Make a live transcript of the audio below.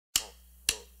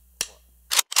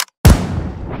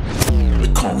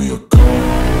call me a god.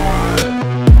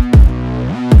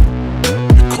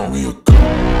 You call me a god.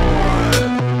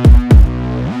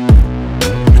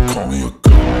 You call me a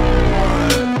god.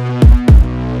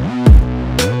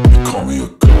 You call me a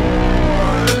god.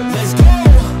 Let's go.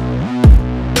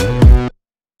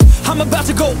 I'm about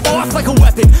to go off like a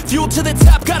weapon. Fuel to the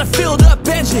top, got a filled up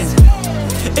engine.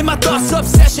 In my thoughts,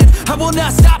 obsession, I will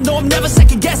not stop, no, I'm never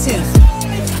second guessing.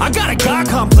 I got a God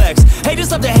complex.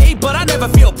 Haters love to hate, but I never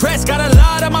feel pressed. Got a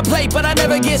lot on my plate, but I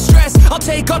never get stressed. I'll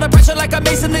take all the pressure like I'm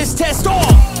acing this test.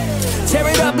 Tear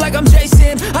it up like I'm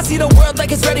Jason. I see the world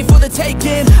like it's ready for the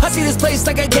taking. I see this place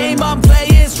like a game I'm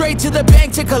playing. Straight to the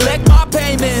bank to collect my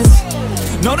payments.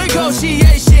 No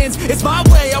negotiations, it's my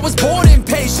way, I was born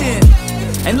impatient.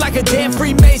 And like a damn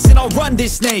Freemason, I'll run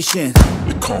this nation.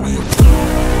 You call me a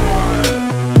god.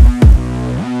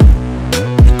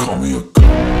 You call me a god.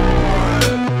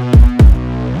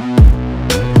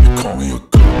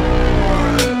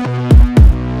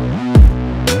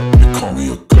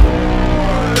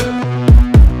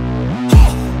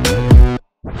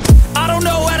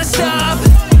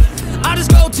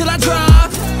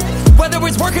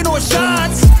 Working or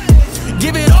shots,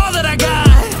 give it all that I got.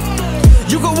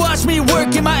 You can watch me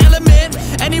work in my element.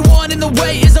 Anyone in the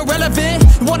way is irrelevant.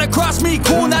 You wanna cross me,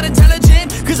 cool, not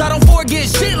intelligent, cause I don't forget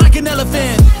shit like an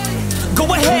elephant. Go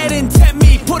ahead and tempt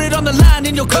me, put it on the line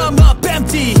and you'll come up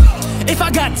empty. If I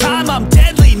got time, I'm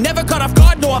deadly, never caught off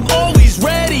guard, no, I'm always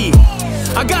ready.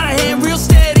 I got a hand real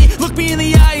steady, look me in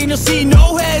the eye and you'll see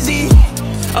no hezzy.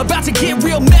 About to get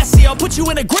real messy, I'll put you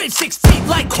in a grave 6 feet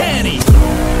like Kenny.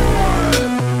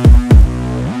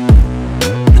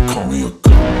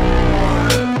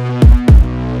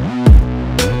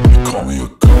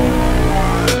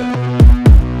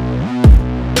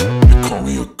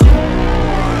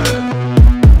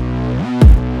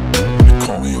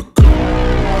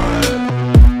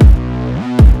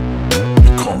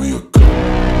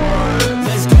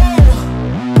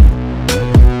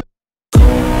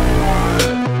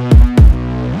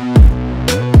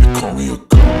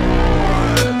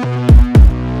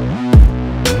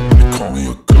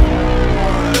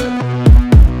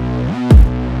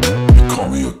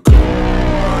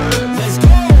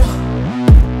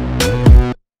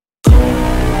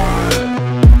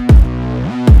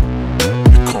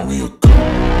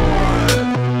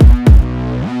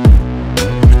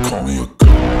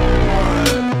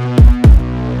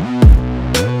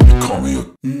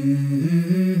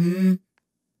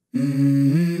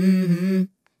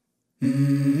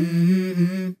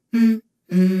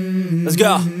 Let's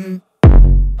go.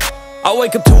 I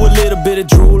wake up to a little bit of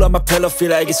drool on my pillow,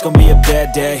 feel like it's gonna be a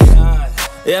bad day.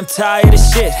 Yeah, I'm tired of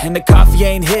shit, and the coffee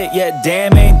ain't hit yet,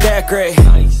 damn, ain't that great.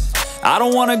 I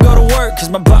don't wanna go to work, cause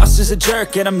my boss is a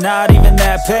jerk, and I'm not even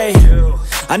that paid.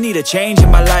 I need a change in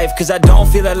my life, cause I don't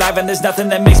feel alive, and there's nothing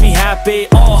that makes me happy.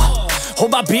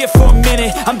 Hold my beer for a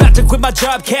minute, I'm about to quit my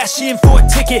job, cash in for a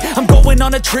ticket. I'm going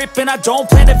on a trip and I don't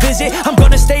plan to visit. I'm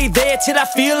gonna stay there till I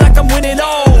feel like I'm winning,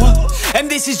 and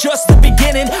this is just the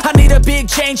beginning. I need a big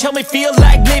change, help me feel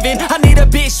like living. I need a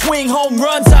big swing, home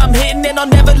runs I'm hitting, and I'll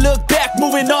never look back,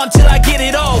 moving on till I get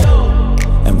it all.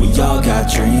 And we all got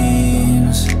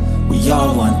dreams, we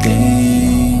all want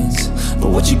things,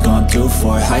 but what you gonna do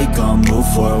for it? How you gonna move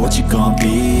for it? What you gonna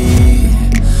be?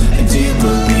 And do you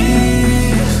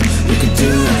believe you can do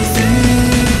anything?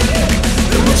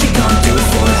 But what you gonna do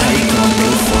for it? How you gonna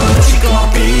move for it? What you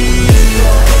gonna be?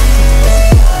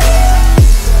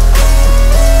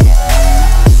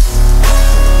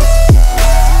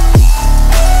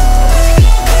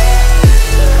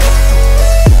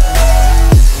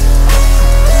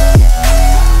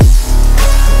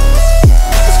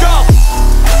 Let's go!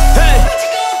 Hey!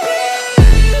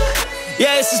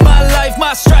 Yeah, this is my life,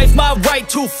 my strife, my right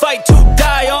to fight, to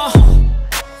die on.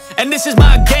 And this is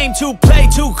my game to play,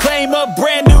 to claim a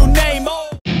brand new name.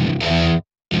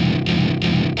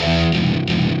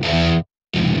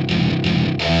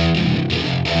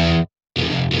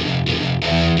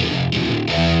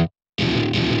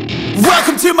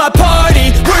 Welcome to my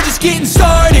party, we're just getting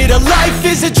started. A life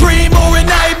is a dream or a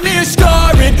nightmare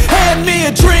scarring. Hand me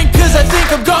a drink cause I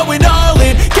think I'm going all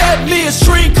in. Get me a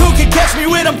shrink who can catch me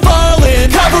when I'm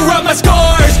falling. Cover up my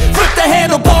scars, flip the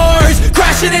handlebars,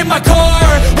 crashing in my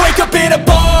car, wake up in a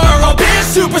bar. I'll be a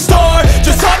superstar,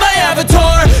 just on my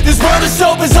avatar. This world is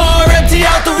so bizarre, empty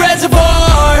out the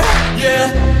reservoir.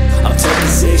 Yeah, I'm taking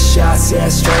 6 shots, yeah,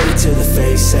 straight to the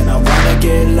face. And I wanna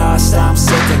get lost, I'm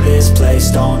sick of this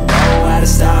place. Don't know how to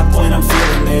stop when I'm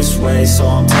feeling this way. So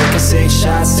I'm taking 6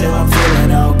 shots till I'm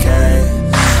feeling okay.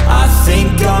 I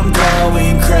think I'm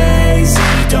going crazy,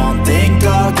 don't think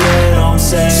I'll get home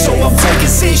safe. So I'm taking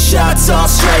 6 shots all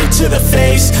straight to the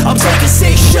face. I'm taking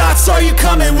 6 shots, are you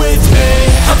coming with me?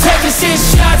 I'm taking 6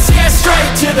 shots, yeah,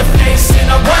 straight to the face. And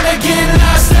I wanna get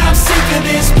lost, I'm sick of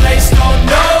this place. Don't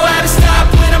know how to stop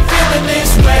when I'm feeling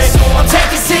this way. So I'm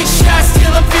taking 6 shots till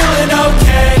I'm feeling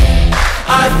okay.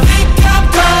 I think I'm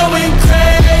going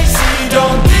crazy,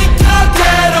 don't think I'll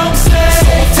get home safe. So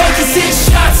I'm taking 6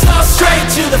 shots all straight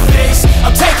to the face.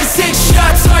 I'm taking 6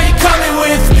 shots, are you coming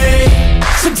with me?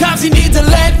 Sometimes you need to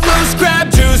let loose,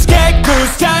 grab juice, get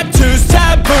goose, tattoos,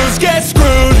 taboos, get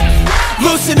screwed.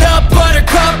 Loosen up,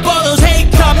 buttercup, all those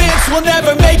hate comments will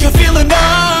never make you feel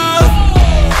enough.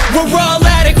 We're all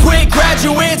adequate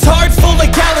graduates, heart full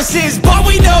of calluses, but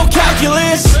we know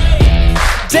calculus.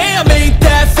 Damn, ain't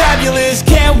that fabulous?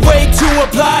 Can't wait to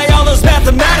apply all those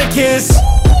mathematicus.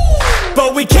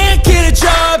 But we can't get a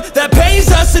job that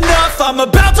pays us enough. I'm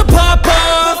about to pop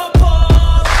off.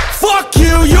 Fuck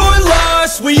you, you're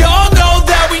lost. We all know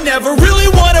that we never really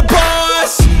want a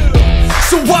boss.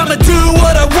 So I'ma do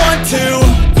what I want to,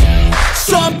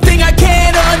 something I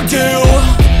can't undo.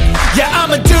 Yeah,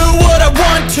 I'ma do what I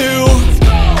want to,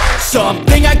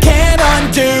 something I can't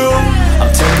undo.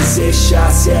 I'm taking 6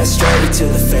 shots, yeah, straight to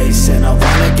the face. And I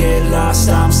wanna get lost,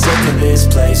 I'm sick of this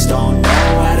place. Don't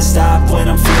know how to stop when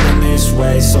I'm feeling this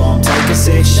way. So I'm taking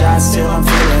 6 shots till I'm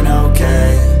feeling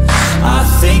okay. I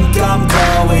think I'm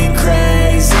going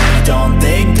crazy, don't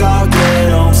think I'll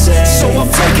get home safe. So I'm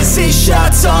taking 6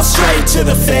 shots all straight to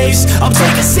the face. I'm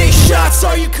taking 6 shots,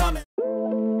 are you coming?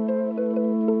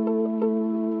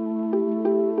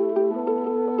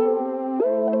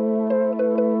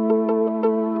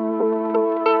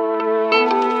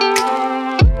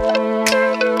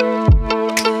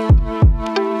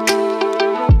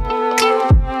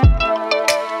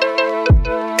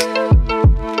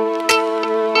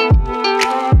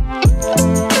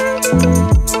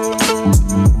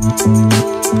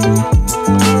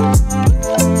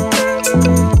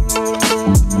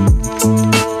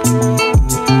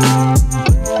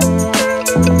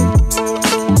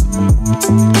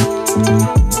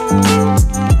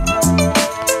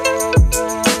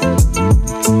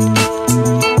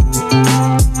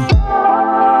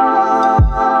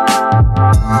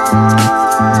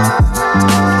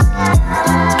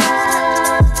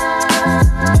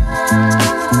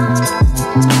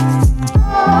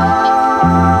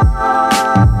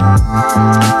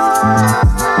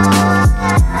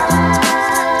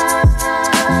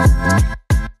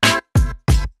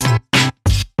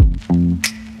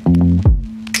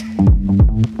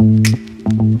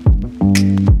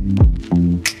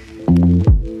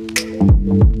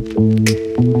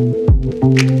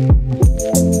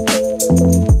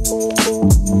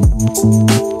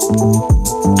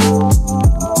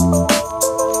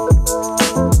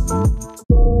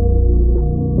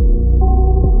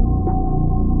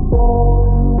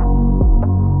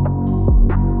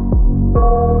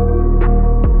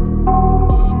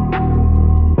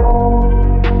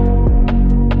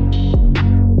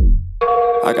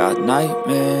 I got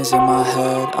nightmares in my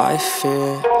head, I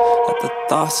fear that the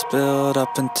thoughts build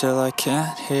up until I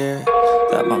can't hear,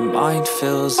 that my mind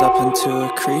fills up into a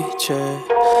creature,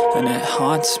 and it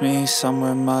haunts me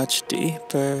somewhere much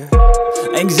deeper.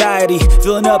 Anxiety,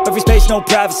 filling up every space, no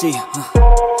privacy.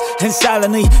 And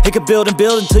silently, it could build and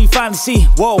build until you finally see,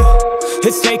 whoa,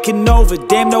 it's taking over,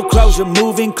 damn, no closure,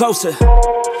 moving closer.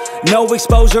 No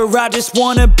exposure, I just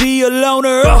wanna be a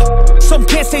loner. Some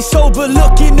can't stay sober,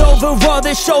 looking over all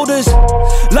their shoulders,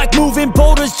 like moving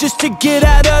boulders just to get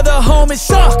out of the home. It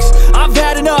sucks, I've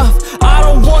had enough, I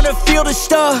don't wanna feel the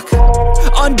stuck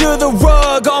under the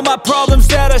rug, all my problems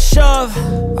that I shove.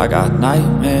 I got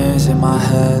nightmares in my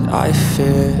head, I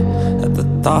fear that the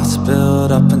thoughts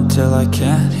build up until I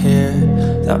can't hear,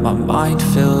 that my mind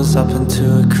fills up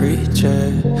into a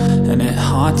creature, and it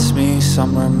haunts me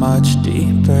somewhere much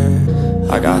deeper.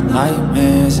 I got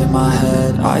nightmares in my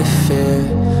head, I fear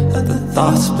that the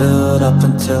thoughts build up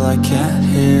until I can't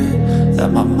hear,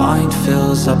 that my mind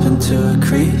fills up into a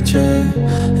creature,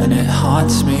 and it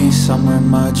haunts me somewhere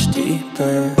much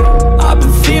deeper. I've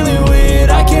been feeling weird,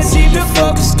 I can't seem to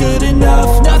focus good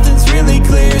enough, nothing's really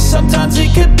clear, sometimes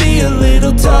it could be a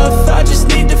little tough. I just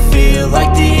need to feel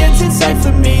like the end's in sight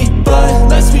for me, but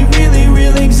let's be really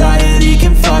real, anxiety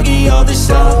can foggy all this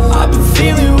stuff. I've been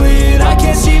feeling weird, I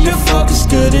can't seem to focus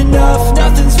good enough,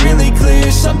 nothing's really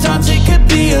clear, sometimes it could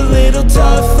be a little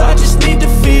tough. I just need to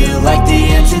feel like the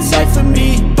end's in sight for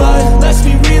me, but let's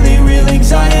be really real,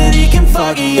 anxiety can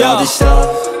foggy all this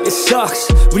stuff. it sucks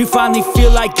when you finally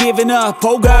feel like giving up.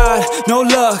 Oh God, no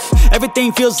luck.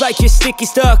 Everything feels like you're sticky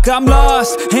stuck. I'm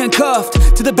lost,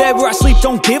 handcuffed to the bed where I sleep.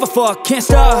 Don't give a fuck, can't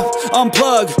stop.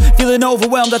 Unplug, feeling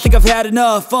overwhelmed. I think I've had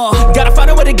enough. Gotta find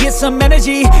a way to get some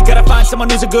energy. Gotta find someone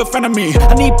who's a good friend of me.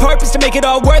 I need purpose to make it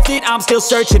all worth it. I'm still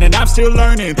searching and I'm still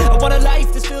learning. I want a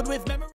life that's filled with memories.